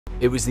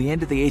It was the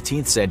end of the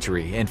 18th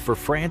century, and for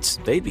France,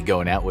 they'd be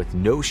going out with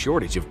no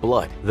shortage of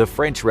blood. The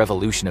French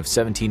Revolution of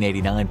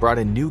 1789 brought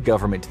a new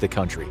government to the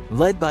country,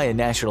 led by a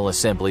National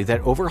Assembly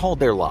that overhauled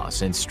their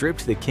laws and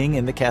stripped the king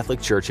and the Catholic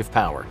Church of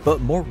power.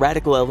 But more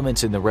radical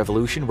elements in the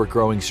revolution were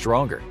growing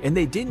stronger, and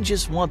they didn't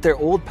just want their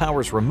old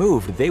powers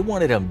removed, they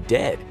wanted them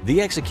dead.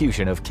 The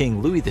execution of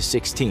King Louis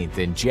XVI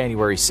in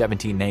January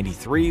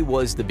 1793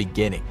 was the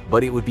beginning,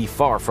 but it would be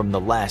far from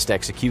the last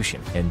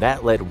execution, and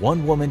that led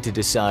one woman to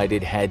decide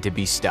it had to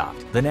be stopped.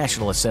 The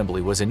National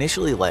Assembly was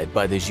initially led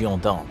by the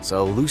Girondins,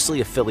 a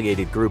loosely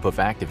affiliated group of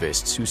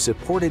activists who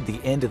supported the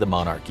end of the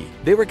monarchy.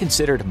 They were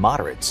considered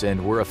moderates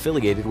and were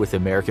affiliated with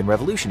American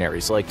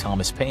revolutionaries like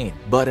Thomas Paine.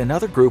 But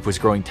another group was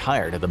growing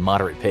tired of the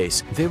moderate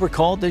pace. They were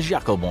called the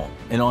Jacobins,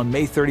 and on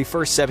May 31,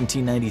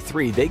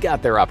 1793, they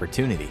got their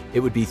opportunity.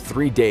 It would be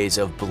 3 days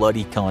of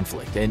bloody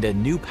conflict, and a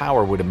new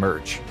power would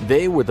emerge.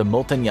 They were the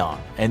Montagnards,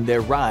 and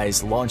their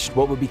rise launched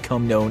what would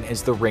become known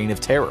as the Reign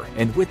of Terror.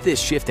 And with this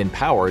shift in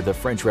power, the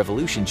French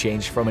Revolution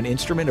changed from an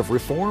instrument of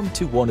reform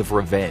to one of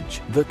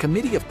revenge. The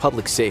Committee of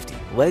Public Safety,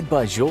 led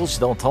by Georges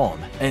Danton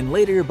and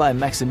later by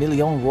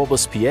Maximilien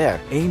Robespierre,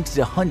 aimed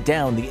to hunt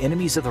down the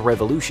enemies of the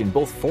revolution,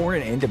 both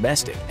foreign and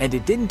domestic. And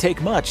it didn't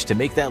take much to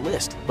make that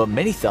list. But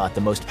many thought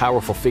the most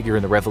powerful figure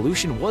in the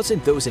revolution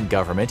wasn't those in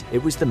government,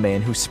 it was the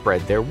man who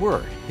spread their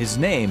word. His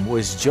name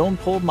was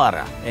Jean-Paul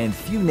Marat, and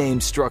few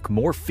names struck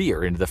more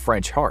fear into the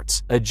French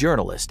hearts. A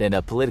journalist and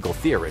a political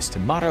theorist,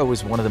 Marat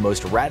was one of the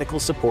most radical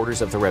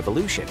supporters of the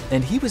revolution,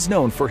 and he was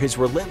known for his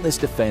relentless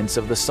defense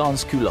of the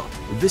sans-culottes.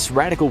 This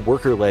radical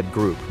worker-led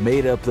group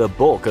made up the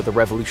bulk of the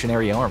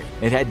Revolutionary Army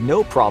and had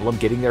no problem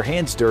getting their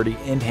hands dirty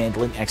and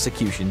handling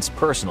executions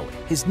personally.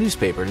 His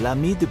newspaper,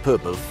 L'Ami du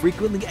Peuple,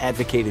 frequently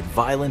advocated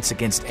violence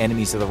against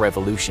enemies of the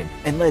revolution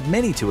and led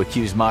many to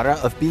accuse Marat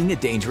of being a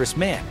dangerous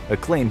man, a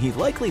claim he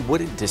likely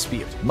wouldn't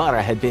dispute.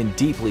 Marat had been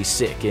deeply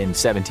sick in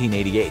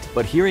 1788,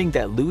 but hearing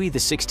that Louis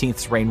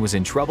XVI's reign was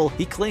in trouble,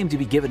 he claimed to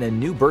be given a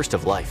new burst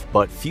of life.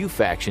 But few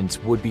factions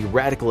would be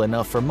radical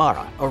enough for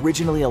Marat.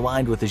 Originally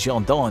aligned with the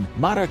Girondins,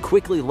 Marat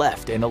quickly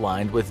left and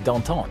aligned with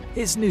Danton.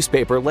 His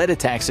newspaper led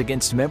attacks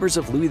against members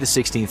of Louis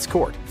XVI's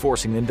court,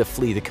 forcing them to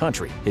flee the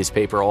country. His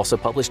paper also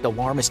published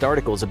alarmist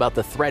articles about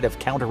the threat of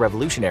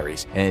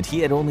counter-revolutionaries, and he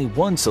had only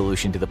one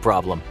solution to the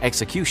problem: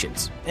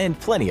 executions, and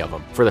plenty of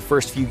them. For the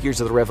first few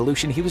years of the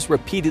revolution, he was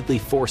repeatedly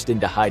forced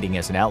into hiding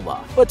as an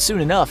outlaw. But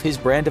soon enough, his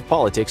brand of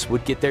politics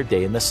would get their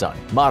day in the sun.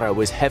 Marat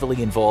was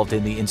heavily involved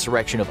in the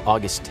insurrection of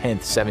August 10,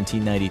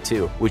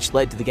 1792, which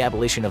led to the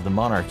abolition of the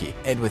monarchy.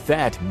 And with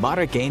that,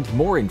 Marat gained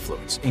more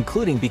influence,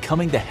 including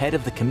becoming the head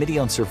of the Committee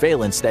on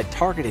Surveillance that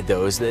targeted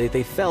those that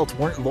they felt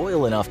weren't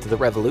loyal enough to the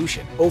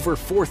revolution. Over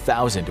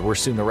 4,000 were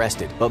soon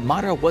arrested, but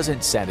Marat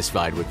wasn't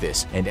satisfied with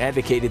this and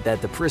advocated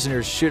that the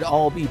prisoners should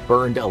all be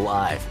burned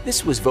alive.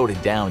 This was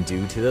voted down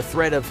due to the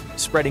threat of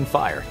spreading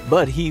fire,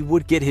 but he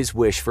would get his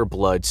wish for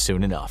blood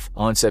soon enough.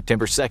 On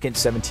September 2,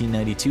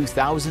 1792,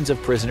 thousands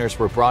of prisoners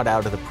were brought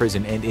out of the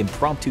prison and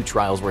impromptu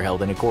trials were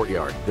held in a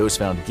courtyard. Those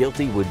found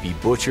guilty would be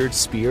butchered,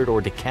 speared,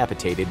 or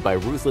decapitated by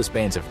ruthless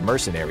bands of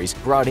mercenaries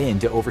brought in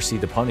to oversee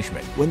the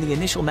punishment. When the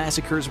initial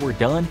massacres were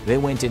done, they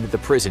went into the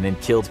prison and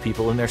killed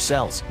people in their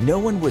cells. No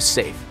one was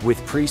safe,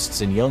 with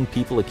priests and young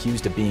people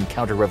accused of being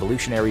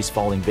counter-revolutionaries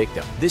falling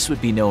victim. This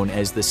would be known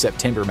as the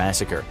September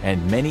Massacre,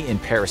 and many in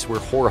Paris were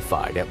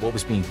horrified at what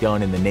was being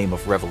done in the name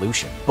of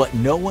revolution. But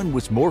no one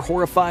was more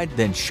horrified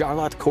than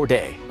Charlotte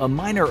Corday, a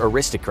minor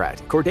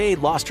aristocrat. Corday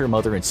lost her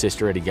mother and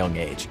sister at a young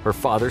age. Her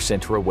father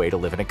sent her away to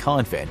live in a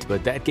convent,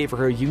 but that gave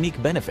her a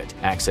unique benefit: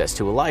 access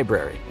to a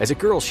library. As a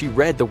girl, she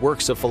read the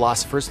works of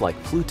philosophers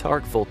like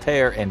Plutarch,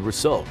 Voltaire, and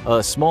Rousseau.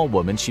 A small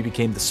woman, she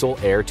became the sole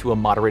heir to a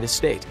moderate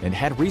estate and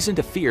had reason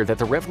to fear that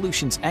the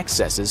revolution's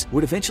excesses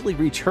would eventually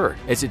reach her.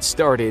 As it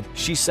started,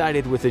 she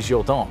sided with the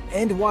Girondins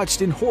and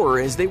watched in horror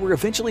as they were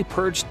eventually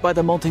purged by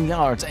the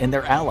Montagnards and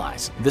their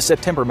allies. The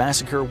September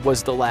Massacre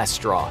was the last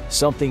straw.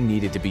 Something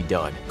needed to be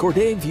done.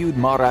 Corday viewed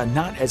Marat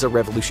not as a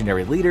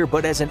revolutionary leader,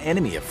 but as an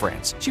enemy of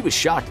France. She was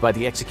shocked by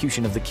the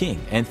execution of the king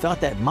and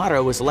thought that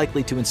Marat was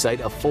likely to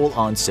incite a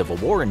full-on civil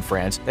war in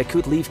France that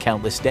could leave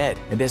countless dead.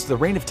 And as the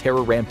Reign of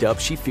Terror ramped up,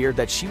 she feared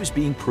that she was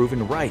being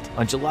proven right.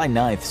 On July 9,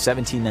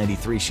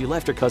 1793, she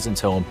left her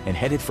cousin's home and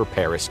headed for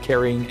Paris,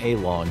 carrying a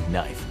long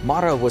knife.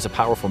 Marat was a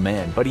powerful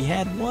man, but he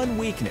had one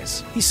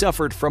weakness. He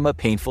suffered from a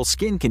painful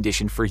skin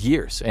condition for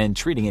years, and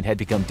treating it had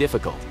become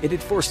difficult. It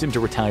had forced him to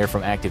retire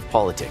from active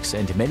politics,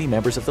 and many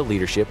members of the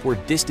leadership were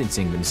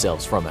distancing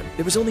themselves from him.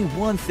 There was only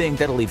one thing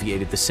that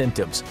alleviated the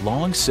symptoms: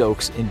 long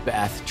soaks in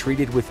bath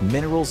treated with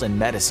minerals and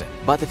medicine.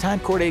 By the time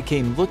Corday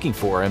came looking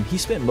for him, he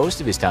spent most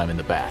of his time in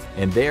the bath,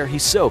 and there he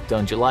soaked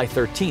on July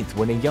 13th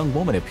when a young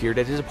woman appeared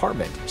at his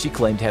apartment. She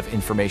claimed to have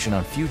information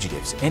on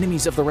fugitives,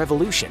 enemies of the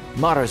revolution.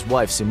 Marat's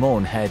wife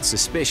Simone had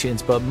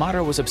suspicions, but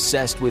Marat was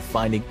obsessed with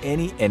finding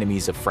any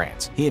enemies of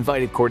France. He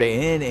invited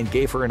Corday in and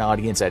gave her an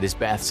audience at his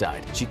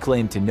bathside. She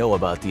claimed to know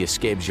about the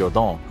escaped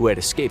Jourdan, who had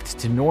escaped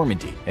to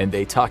Normandy, and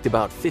they talked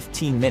about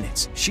 15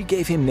 minutes. She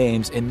gave him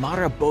names, and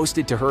Marat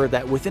boasted to her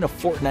that within a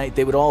fortnight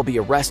they would all be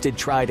arrested,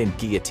 tried, and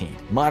guillotined.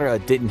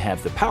 Marat didn't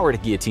have the power swear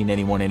to guillotine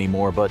anyone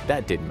anymore, but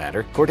that didn't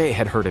matter. Corday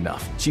had heard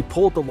enough. She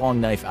pulled the long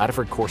knife out of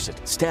her corset,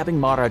 stabbing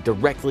Marat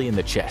directly in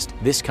the chest.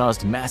 This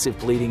caused massive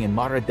bleeding, and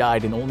Marat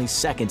died in only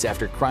seconds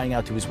after crying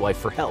out to his wife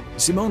for help.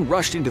 Simone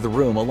rushed into the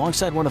room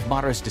alongside one of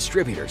Marat's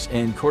distributors,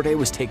 and Corday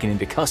was taken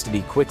into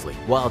custody quickly.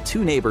 While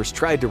two neighbors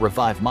tried to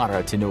revive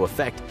Marat to no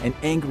effect, an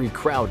angry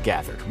crowd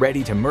gathered,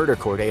 ready to murder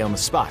Corday on the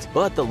spot,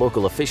 but the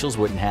local officials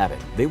wouldn't have it.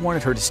 They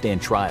wanted her to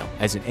stand trial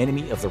as an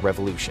enemy of the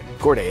revolution.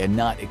 Corday had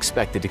not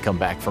expected to come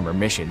back from her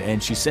mission,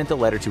 and she sent a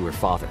letter to her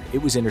father.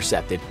 It was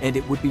intercepted, and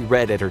it would be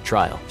read at her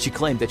trial. She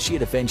claimed that she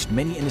had avenged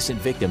many innocent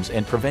victims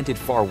and prevented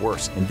far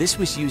worse, and this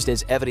was used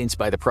as evidence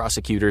by the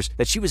prosecutors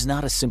that she was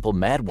not a simple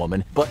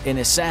madwoman, but an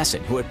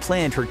assassin who had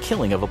planned her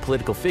killing of a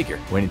political figure.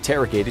 When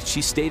interrogated,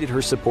 she stated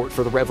her support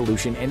for the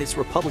revolution and its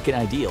Republican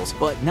ideals,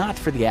 but not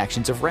for the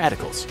actions of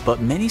radicals.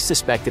 But many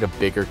suspected a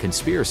bigger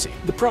conspiracy.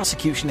 The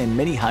prosecution and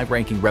many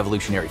high-ranking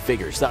revolutionary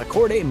figures thought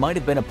Corday might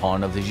have been a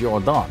pawn of the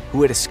Girondins,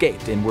 who had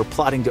escaped and were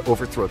plotting to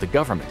overthrow the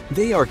government.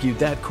 They argued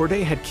that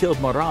Corday had killed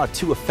Marat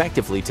too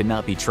effectively to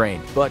not be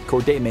trained, but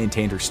Corday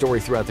maintained her story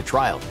throughout the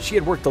trial. She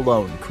had worked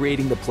alone,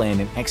 creating the plan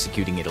and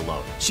executing it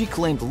alone. She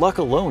claimed luck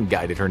alone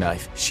guided her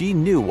knife. She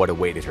knew what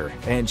awaited her,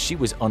 and she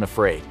was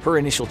unafraid. Her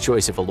initial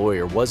choice of a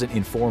lawyer wasn't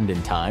informed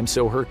in time,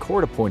 so her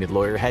court-appointed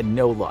lawyer had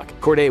no luck.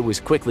 Corday was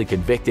quickly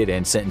convicted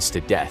and sentenced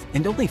to death,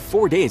 and only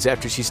 4 days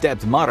after she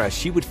stabbed Marat,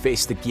 she would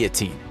face the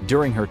guillotine.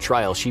 During her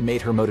trial, she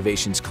made her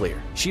motivations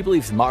clear. She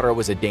believed Marat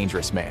was a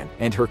dangerous man,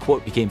 and her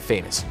quote became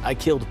famous: "I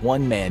killed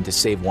one man to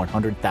save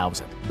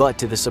 100,000." But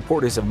to the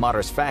supporters of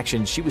Marat's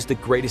faction, she was the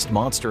greatest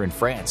monster in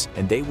France,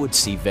 and they would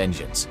see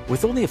vengeance.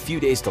 With only a few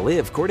days to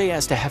live, Corday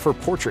asked to have her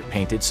portrait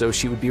painted so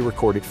she would be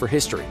recorded for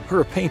history.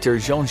 Her painter,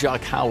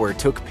 Jean-Jacques Hauer,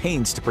 took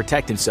pains to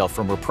protect himself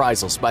from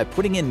reprisals by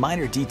putting in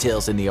minor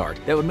details in the art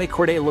that would make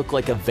Corday look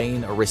like a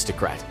vain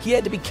aristocrat. He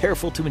had to be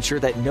careful to ensure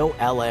that no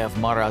ally of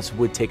Marat's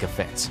would take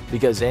offense,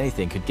 because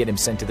anything could get him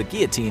sent to the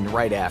guillotine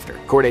right after.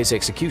 Corday's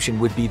execution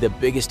would be the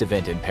biggest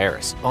event in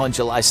Paris. On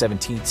July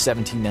 17,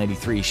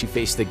 1793, she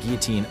faced the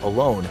guillotine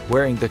alone,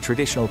 wearing the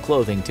traditional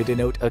clothing to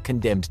denote a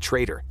condemned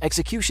traitor.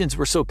 Executions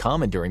were so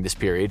common during this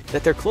period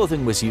that their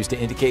clothing was used to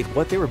indicate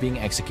what they were being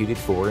executed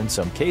for in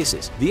some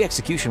cases. The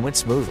execution went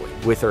smoothly,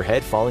 with her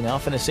head falling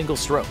off in a single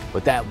stroke.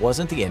 But that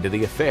wasn't the end of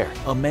the affair.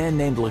 A man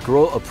named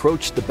Legros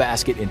approached the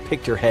basket and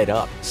picked her head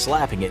up,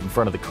 slapping it in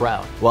front of the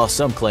crowd. While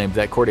some claimed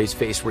that Corday's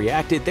face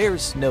reacted,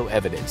 there's no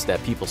evidence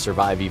that people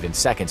survive even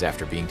seconds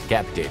after being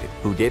decapitated.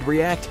 Who did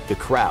react? The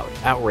crowd,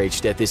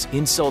 outraged at this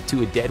insult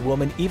to a dead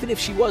woman even if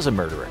she was a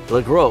murderer.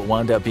 Legros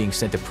wound up being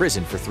sent to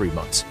prison for 3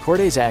 months.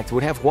 Corday's act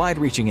would have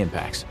wide-reaching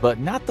impacts, but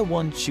not the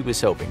one she was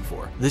hoping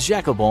for. The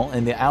Jacobins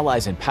and the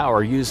allies in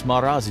power used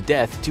Marat's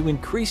death to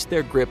increase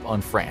their grip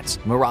on France.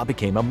 Marat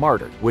became a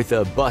martyr, with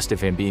a bust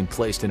of him being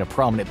placed in a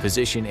prominent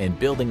position and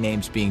building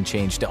names being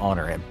changed to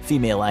honor him.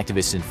 Female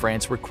activists in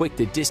France were quick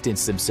to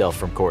distance themselves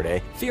from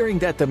Corday, fearing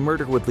that the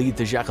murder would lead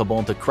the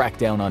Jacobins to crack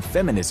down on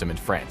feminism in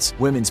France.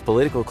 Women's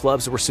political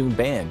clubs were soon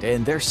banned,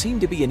 and there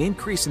seemed to be an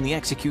increase in the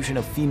execution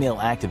of female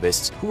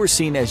activists who were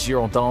seen as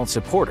Girondin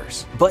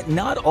supporters. But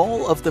not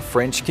all of the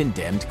French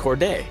condemned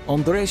Corday.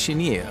 André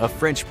Chénier, a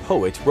French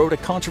poet, wrote a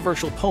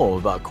controversial poem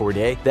about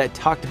Corday that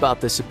talked about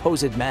the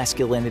supposed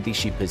masculinity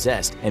she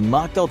possessed and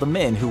mocked all the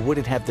men who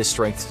wouldn't have the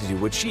strength to do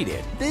what she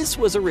did. This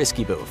was a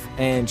risky move,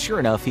 and sure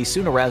enough, he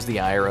soon aroused the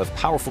ire of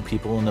powerful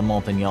people in the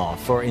Montagnons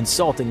for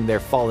insulting their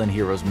fallen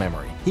hero's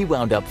memory. He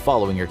wound up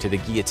following her to the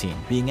guillotine,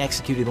 being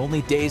executed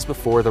only days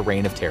before the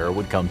Reign of Terror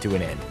would come to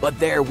an end. But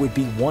there would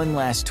be one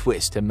last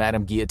twist to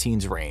Madame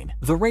Guillotine's reign.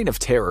 The Reign of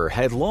Terror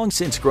had long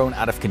since grown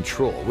out of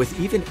control, with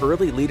even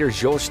early leader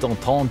Georges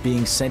Danton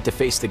being sent to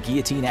face the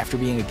guillotine after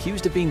being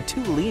accused of being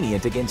too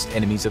lenient against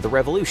enemies of the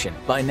revolution.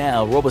 By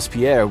now,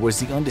 Robespierre was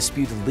the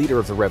undisputed leader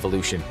of the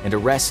revolution, and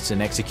arrests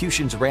and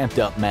executions ramped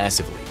up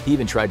massively. He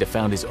even tried to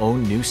found his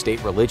own new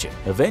state religion.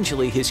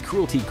 Eventually, his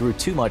cruelty grew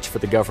too much for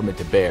the government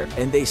to bear,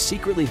 and they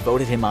secretly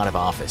voted him out of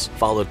office,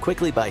 followed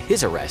quickly by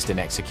his arrest and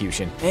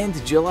execution. And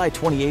July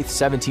 28,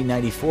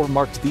 1794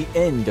 marked the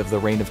end of the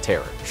Reign of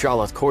Terror.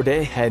 Charlotte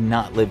Corday had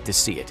not lived to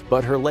see it,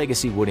 but her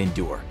legacy would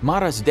endure.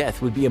 Marat's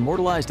death would be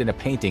immortalized in a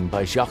painting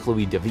by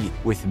Jacques-Louis David,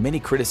 with many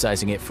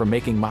criticizing it for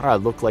making Marat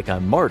look like a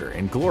martyr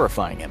and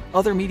glorifying him.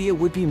 Other media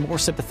would be more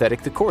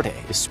sympathetic to Corday,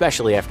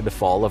 especially after the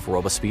fall of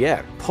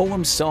Robespierre.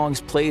 Poems, songs,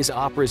 plays,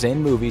 operas,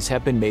 and movies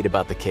have been made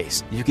about the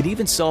case. You could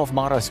even solve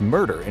Marat's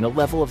murder in a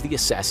level of the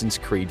Assassin's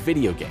Creed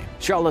video game.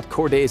 Charlotte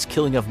Corday's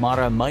killing of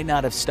Marat might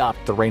not have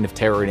stopped the Reign of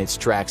Terror in its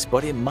tracks,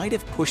 but it might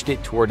have pushed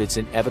it toward its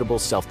inevitable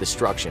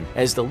self-destruction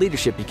as the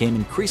leadership became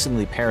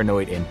increasingly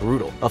paranoid and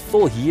brutal. A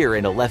full year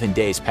and 11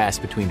 days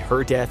passed between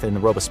her death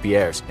and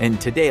Robespierre's, and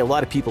today a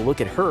lot of people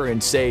look at her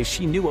and say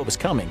she knew what was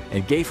coming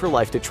and gave her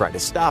life to try to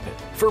stop it.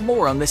 For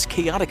more on this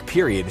chaotic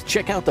period,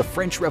 check out the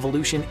French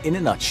Revolution in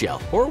a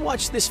nutshell, or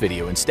watch this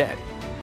video instead.